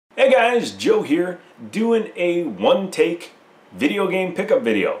Hey guys, Joe here, doing a one-take video game pickup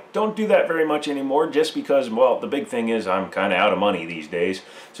video. Don't do that very much anymore just because, well, the big thing is I'm kind of out of money these days.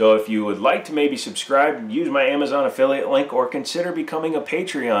 So if you would like to maybe subscribe, use my Amazon affiliate link, or consider becoming a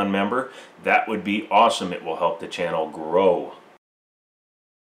Patreon member, that would be awesome. It will help the channel grow.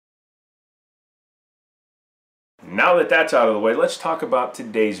 Now that that's out of the way, let's talk about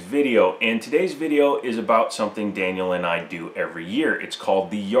today's video. And today's video is about something Daniel and I do every year. It's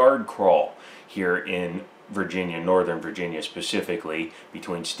called the Yard Crawl here in Virginia, Northern Virginia specifically,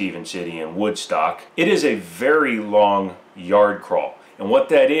 between Stephen City and Woodstock. It is a very long yard crawl. And what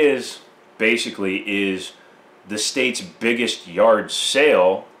that is, basically, is the state's biggest yard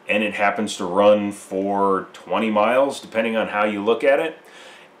sale, and it happens to run for 20 miles, depending on how you look at it.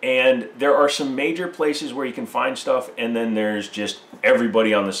 And there are some major places where you can find stuff, and then there's just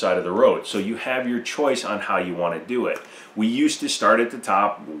everybody on the side of the road. So you have your choice on how you want to do it. We used to start at the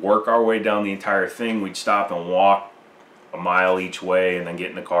top, work our way down the entire thing. We'd stop and walk a mile each way, and then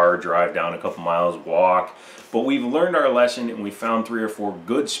get in the car, drive down a couple miles, walk. But we've learned our lesson, and we found 3 or 4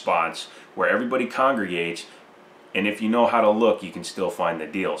 good spots where everybody congregates. And if you know how to look, you can still find the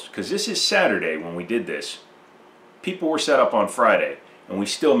deals. Because this is Saturday when we did this. People were set up on Friday, and we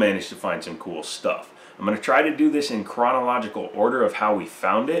still managed to find some cool stuff. I'm going to try to do this in chronological order of how we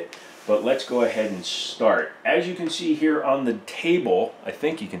found it, but let's go ahead and start. As you can see here on the table, I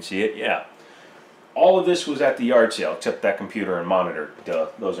think you can see it, yeah. All of this was at the yard sale, except that computer and monitor. Duh,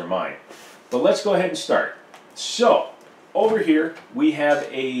 those are mine. But let's go ahead and start. So, over here we have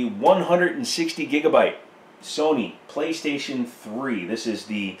a 160 gigabyte Sony PlayStation 3. This is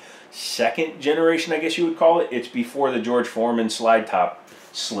the second generation, I guess you would call it. It's before the George Foreman slide top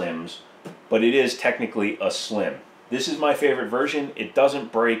Slims, but it is technically a Slim. This is my favorite version. It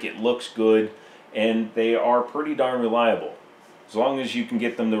doesn't break, it looks good, and they are pretty darn reliable. As long as you can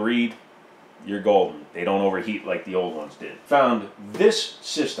get them to read, you're golden. They don't overheat like the old ones did. Found this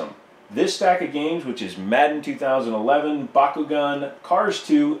system. This stack of games, which is Madden 2011, Bakugan, Cars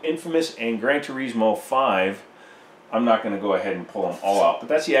 2, Infamous, and Gran Turismo 5. I'm not going to go ahead and pull them all out, but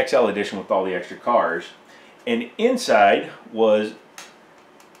that's the XL edition with all the extra cars. And inside was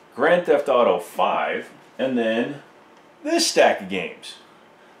Grand Theft Auto 5, and then this stack of games.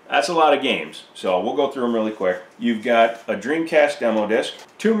 That's a lot of games, so we'll go through them really quick. You've got a Dreamcast demo disc,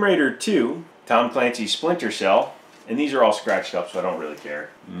 Tomb Raider 2, Tom Clancy's Splinter Cell, and these are all scratched up, so I don't really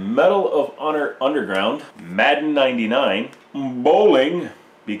care. Medal of Honor Underground, Madden 99, Bowling,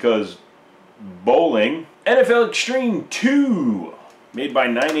 because bowling, NFL Extreme 2, made by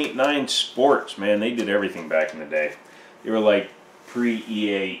 989 Sports. Man, they did everything back in the day. They were like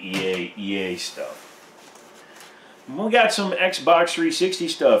pre-EA, EA stuff. We got some Xbox 360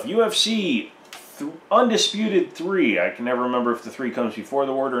 stuff. UFC Undisputed 3. I can never remember if the 3 comes before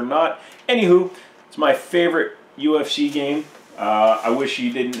the word or not. Anywho, it's my favorite UFC game. I wish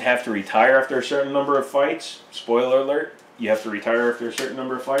you didn't have to retire after a certain number of fights. Spoiler alert, you have to retire after a certain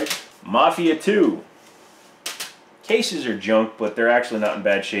number of fights. Mafia 2. Cases are junk, but they're actually not in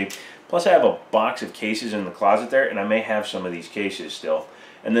bad shape. Plus I have a box of cases in the closet there, and I may have some of these cases still.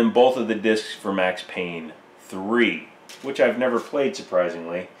 And then both of the discs for Max Payne 3, which I've never played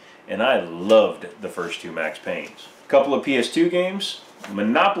surprisingly, and I loved the first 2 Max Paynes. A couple of PS2 games,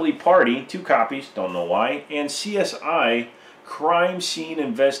 Monopoly Party, 2 copies, don't know why, and CSI Crime Scene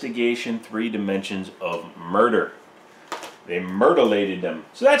Investigation 3 Dimensions of Murder. They murderlated them.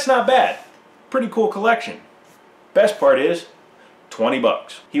 So that's not bad. Pretty cool collection. Best part is, 20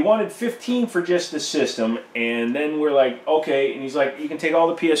 bucks. He wanted 15 for just the system, and then we're like, okay, and he's like, you can take all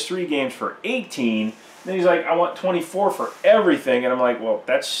the PS3 games for 18. And then he's like, I want 24 for everything, and I'm like, well,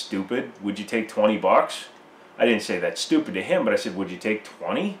 that's stupid. Would you take 20 bucks? I didn't say that's stupid to him, but I said, would you take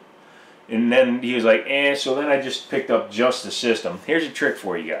 20? And then he was like, so then I just picked up just the system. Here's a trick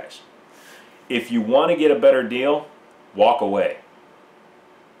for you guys. If you want to get a better deal, walk away.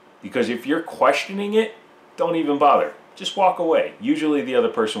 Because if you're questioning it, don't even bother. Just walk away. Usually the other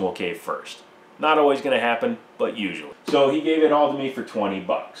person will cave first. Not always going to happen, but usually. So he gave it all to me for 20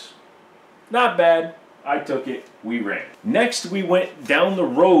 bucks. Not bad. I took it. We ran. Next, we went down the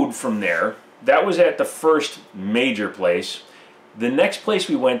road from there. That was at the first major place. The next place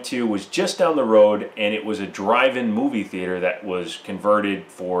we went to was just down the road, and it was a drive-in movie theater that was converted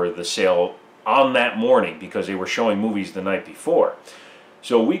for the sale on that morning because they were showing movies the night before.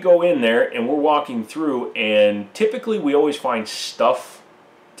 So we go in there and we're walking through, and typically we always find stuff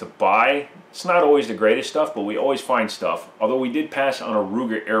to buy. It's not always the greatest stuff, but we always find stuff. Although we did pass on a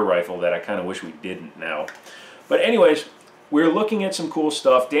Ruger air rifle that I kind of wish we didn't now. But anyways, we were looking at some cool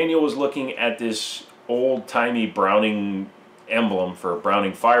stuff. Daniel was looking at this old-timey Browning emblem for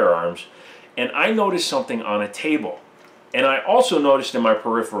Browning Firearms, and I noticed something on a table. And I also noticed in my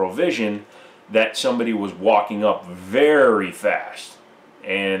peripheral vision that somebody was walking up very fast.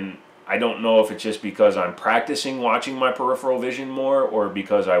 And I don't know if it's just because I'm practicing watching my peripheral vision more, or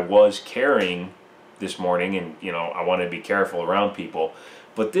because I was carrying this morning and, you know, I want to be careful around people.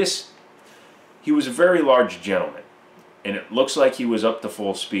 But he was a very large gentleman, and it looks like he was up to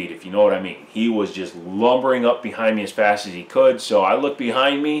full speed, if you know what I mean. He was just lumbering up behind me as fast as he could. So I look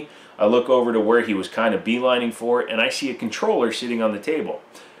behind me, I look over to where he was kind of beelining for it, and I see a controller sitting on the table.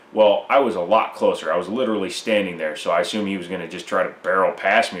 Well, I was a lot closer. I was literally standing there, so I assumed he was going to just try to barrel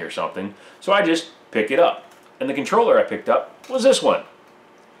past me or something. So I just pick it up. And the controller I picked up was this one.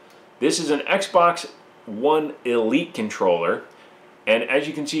 This is an Xbox One Elite controller, and as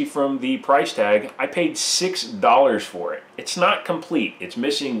you can see from the price tag, I paid $6 for it. It's not complete. It's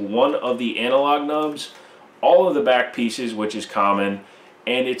missing one of the analog nubs, all of the back pieces, which is common,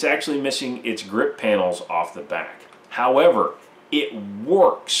 and it's actually missing its grip panels off the back. However, it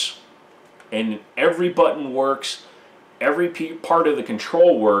works, and every button works, every part of the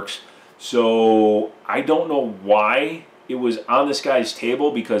control works. So I don't know why it was on this guy's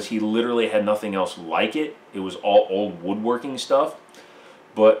table, because he literally had nothing else like it. It was all old woodworking stuff.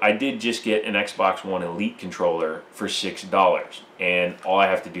 But I did just get an Xbox One Elite controller for $6. And all I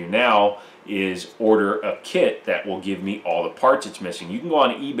have to do now is order a kit that will give me all the parts it's missing. You can go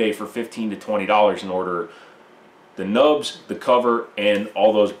on eBay for $15 to $20 and order the nubs, the cover, and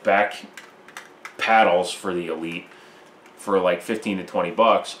all those back paddles for the Elite for like 15 to 20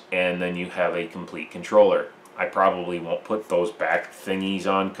 bucks, and then you have a complete controller. I probably won't put those back thingies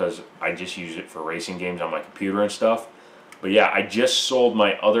on because I just use it for racing games on my computer and stuff. But yeah, I just sold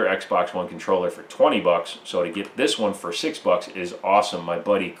my other Xbox One controller for 20 bucks, so to get this one for 6 bucks is awesome. My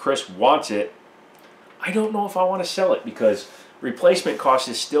buddy Chris wants it. I don't know if I want to sell it, because replacement cost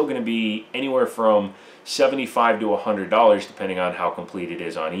is still going to be anywhere from $75 to $100 depending on how complete it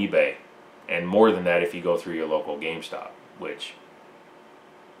is on eBay, and more than that if you go through your local GameStop, which...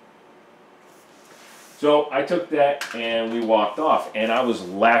 So I took that and we walked off, and I was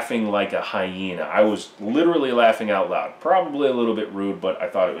laughing like a hyena. I was literally laughing out loud. Probably a little bit rude, but I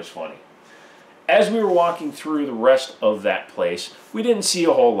thought it was funny. As we were walking through the rest of that place, we didn't see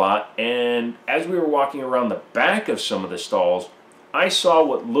a whole lot, and as we were walking around the back of some of the stalls, I saw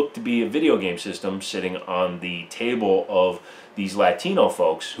what looked to be a video game system sitting on the table of these Latino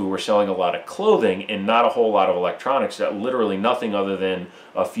folks who were selling a lot of clothing and not a whole lot of electronics, that literally nothing other than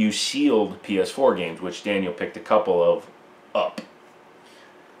a few sealed PS4 games, which Daniel picked a couple of up.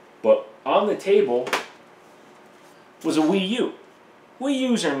 But on the table was a Wii U. Wii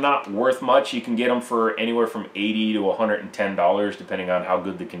U's are not worth much. You can get them for anywhere from $80 to $110 depending on how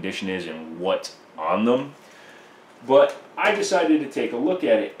good the condition is and what's on them. But I decided to take a look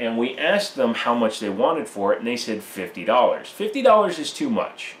at it, and we asked them how much they wanted for it, and they said $50. $50 is too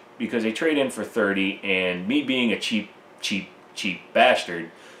much, because they trade in for $30, and me being a cheap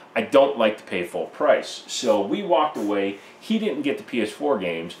bastard, I don't like to pay full price. So we walked away. He didn't get the PS4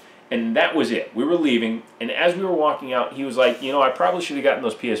 games, and that was it. We were leaving, and as we were walking out, he was like, you know, I probably should have gotten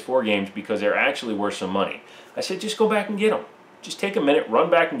those PS4 games because they're actually worth some money. I said, just go back and get them. Just take a minute, run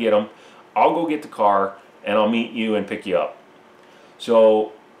back and get them. I'll go get the car, and I'll meet you and pick you up.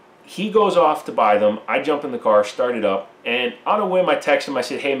 So he goes off to buy them. I jump in the car, start it up, and on a whim I text him. I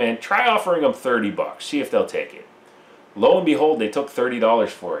said, hey man, try offering them 30 bucks. See if they'll take it. Lo and behold, they took $30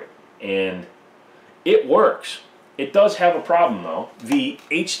 for it. And it works. It does have a problem though. The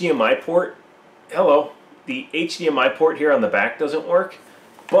HDMI port, the HDMI port here on the back doesn't work.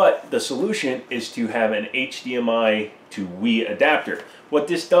 But the solution is to have an HDMI to Wii adapter. What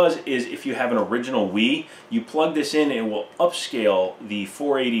this does is, if you have an original Wii, you plug this in and it will upscale the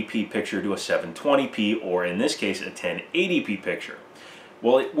 480p picture to a 720p, or in this case a 1080p picture.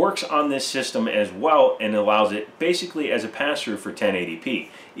 Well, it works on this system as well and allows it basically as a pass-through for 1080p.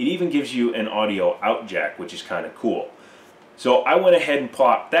 It even gives you an audio out jack, which is kind of cool. So I went ahead and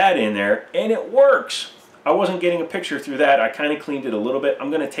plopped that in there, and it works. I wasn't getting a picture through that. I kind of cleaned it a little bit.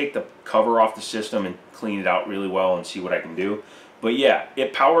 I'm going to take the cover off the system and clean it out really well and see what I can do. But yeah,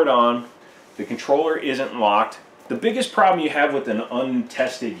 it powered on. The controller isn't locked. The biggest problem you have with an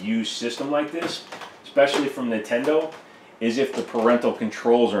untested used system like this, especially from Nintendo, is if the parental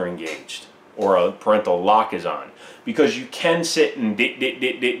controls are engaged or a parental lock is on. Because you can sit and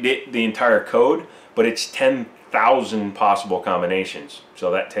the entire code, but it's 10,000 possible combinations. So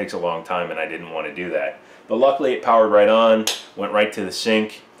that takes a long time, and I didn't want to do that. But luckily it powered right on, went right to the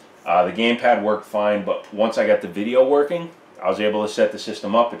sync. The gamepad worked fine, but once I got the video working, I was able to set the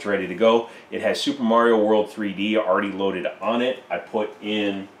system up. It's ready to go. It has Super Mario World 3D already loaded on it. I put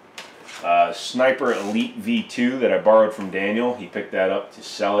in Sniper Elite V2 that I borrowed from Daniel. He picked that up to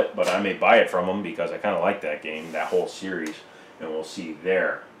sell it, but I may buy it from him because I kind of like that game, that whole series, and we'll see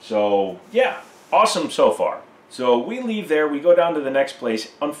there. So yeah, awesome so far. So we leave there, we go down to the next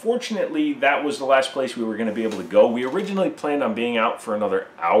place. Unfortunately, that was the last place we were going to be able to go. We originally planned on being out for another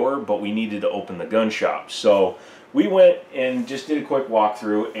hour, but we needed to open the gun shop. So we went and just did a quick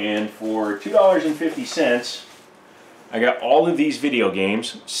walkthrough, and for $2.50, I got all of these video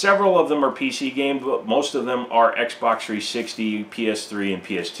games. Several of them are PC games, but most of them are Xbox 360, PS3, and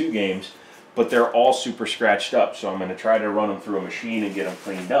PS2 games, but they're all super scratched up. So I'm going to try to run them through a machine and get them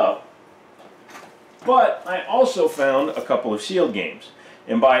cleaned up. But I also found a couple of sealed games.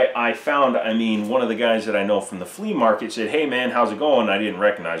 And by I found, I mean one of the guys that I know from the flea market said, "Hey man, how's it going?" I didn't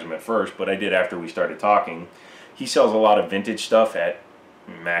recognize him at first, but I did after we started talking. He sells a lot of vintage stuff at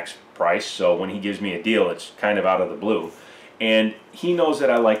max price, so when he gives me a deal, it's kind of out of the blue. And he knows that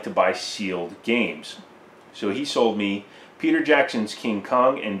I like to buy sealed games. So he sold me Peter Jackson's King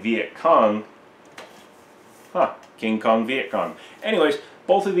Kong and Viet Cong. King Kong, Viet Cong. Anyways,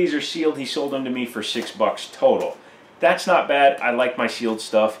 both of these are sealed. He sold them to me for $6 total. That's not bad. I like my sealed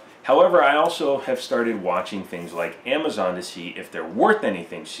stuff. However, I also have started watching things like Amazon to see if they're worth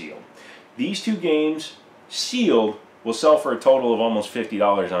anything sealed. These two games, sealed, will sell for a total of almost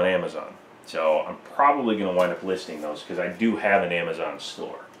 $50 on Amazon. So I'm probably going to wind up listing those because I do have an Amazon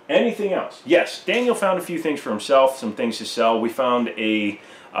store. Anything else? Yes, Daniel found a few things for himself, some things to sell. We found a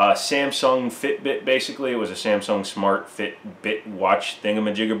Samsung Fitbit, basically. It was a Samsung Smart Fitbit watch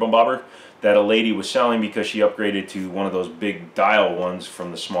thingamajigger that a lady was selling because she upgraded to one of those big dial ones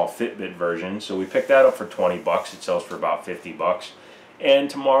from the small Fitbit version. So we picked that up for 20 bucks. It sells for about 50 bucks. And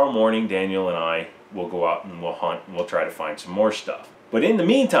tomorrow morning, Daniel and I will go out and we'll hunt and we'll try to find some more stuff. But in the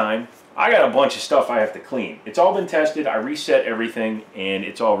meantime, I got a bunch of stuff I have to clean. It's all been tested. I reset everything and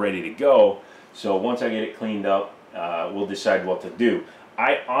it's all ready to go. So once I get it cleaned up, we'll decide what to do.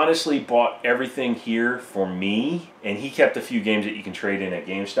 I honestly bought everything here for me, and he kept a few games that you can trade in at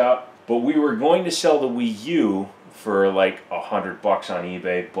GameStop. But we were going to sell the Wii U for like $100 on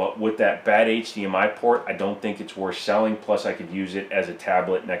eBay, but with that bad HDMI port, I don't think it's worth selling. Plus, I could use it as a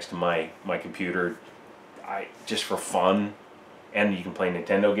tablet next to my computer, just for fun, and you can play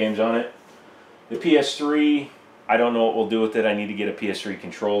Nintendo games on it. The PS3, I don't know what we'll do with it. I need to get a PS3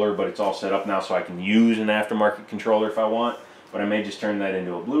 controller, but it's all set up now so I can use an aftermarket controller if I want. But I may just turn that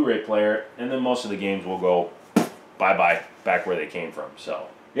into a Blu-ray player, and then most of the games will go bye-bye, back where they came from. So,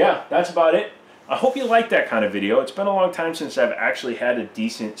 yeah, that's about it. I hope you like that kind of video. It's been a long time since I've actually had a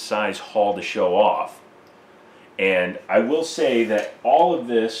decent size haul to show off. And I will say that all of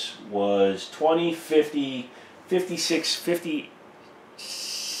this was 20, 50, 56, 50,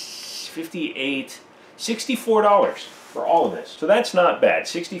 58, $64 for all of this. So that's not bad.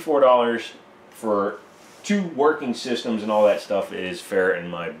 $64 for 2 working systems and all that stuff is fair in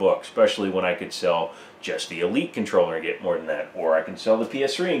my book, especially when I could sell just the Elite controller and get more than that, or I can sell the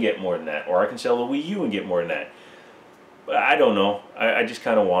PS3 and get more than that, or I can sell the Wii U and get more than that. But I don't know. I just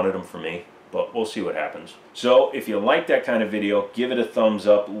kind of wanted them for me, but we'll see what happens. So if you like that kind of video, give it a thumbs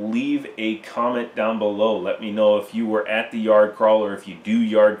up. Leave a comment down below. Let me know if you were at the yard crawl or if you do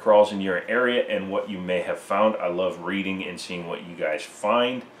yard crawls in your area and what you may have found. I love reading and seeing what you guys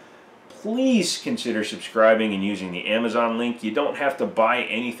find. Please consider subscribing and using the Amazon link. You don't have to buy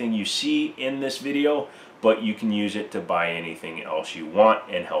anything you see in this video, but you can use it to buy anything else you want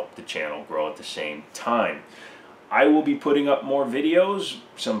and help the channel grow at the same time. I will be putting up more videos,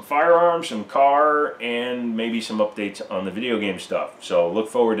 some firearms, some car, and maybe some updates on the video game stuff. So look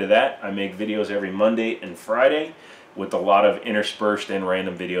forward to that. I make videos every Monday and Friday with a lot of interspersed and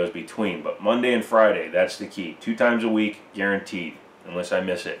random videos between. But Monday and Friday, that's the key. 2 times a week, guaranteed, unless I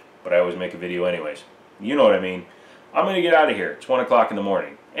miss it. But I always make a video anyways. You know what I mean. I'm going to get out of here. It's 1 o'clock in the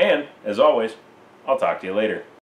morning. And, as always, I'll talk to you later.